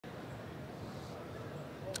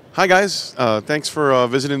Hi guys, thanks for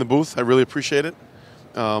visiting the booth. I really appreciate it.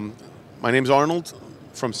 My name's Arnold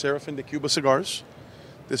from Serafin de Cuba Cigars.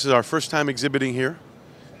 This is our first time exhibiting here.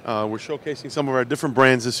 We're showcasing some of our different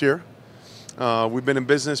brands this year. We've been in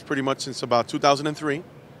business pretty much since about 2003,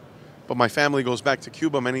 but my family goes back to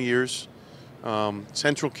Cuba many years,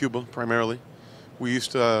 central Cuba primarily. We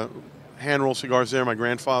used to hand roll cigars there, my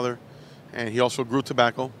grandfather, and he also grew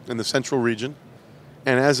tobacco in the central region.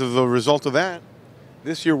 And as of the result of that,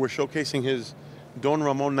 this year we're showcasing his Don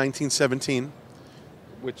Ramon 1917,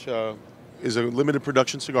 which is a limited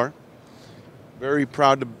production cigar. Very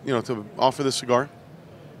proud to offer this cigar.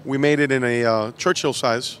 We made it in a Churchill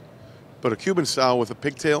size, but a Cuban style with a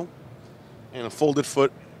pigtail and a folded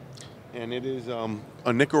foot. And it is a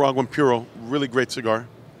Nicaraguan Puro, really great cigar,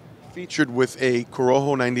 featured with a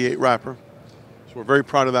Corojo 98 wrapper. So we're very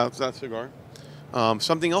proud of that cigar.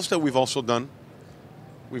 Something else that we've also done,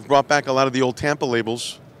 we've brought back a lot of the old Tampa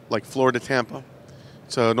labels, like Florida Tampa.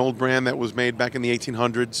 It's an old brand that was made back in the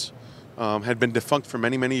 1800s, had been defunct for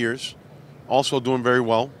many, many years, also doing very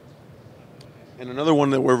well. And another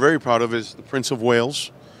one that we're very proud of is the Prince of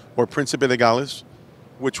Wales, or Príncipe de Gales,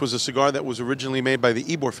 which was a cigar that was originally made by the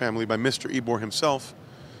Ybor family, by Mr. Ybor himself.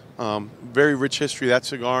 Very rich history. That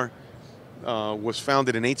cigar was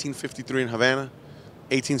founded in 1853 in Havana.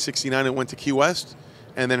 1869 it went to Key West,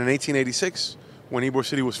 and then in 1886, when Ybor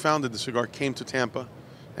City was founded, the cigar came to Tampa,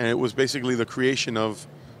 and it was basically the creation of,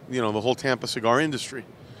 the whole Tampa cigar industry.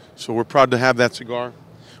 So we're proud to have that cigar.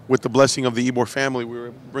 With the blessing of the Ybor family,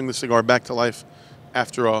 we bring the cigar back to life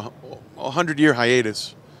after a 100-year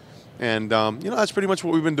hiatus. And that's pretty much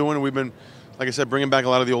what we've been doing. We've been, like I said, bringing back a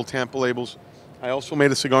lot of the old Tampa labels. I also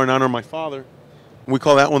made a cigar in honor of my father. We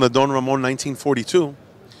call that one the Don Ramon 1942,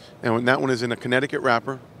 and that one is in a Connecticut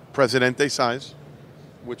wrapper, Presidente size,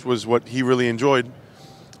 which was what he really enjoyed.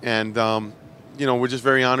 And, we're just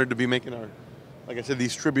very honored to be making like I said,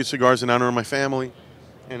 these tribute cigars in honor of my family.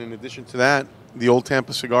 And in addition to that, the old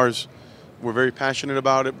Tampa cigars, we're very passionate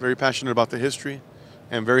about it, very passionate about the history,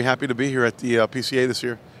 and very happy to be here at the PCA this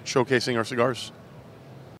year, showcasing our cigars.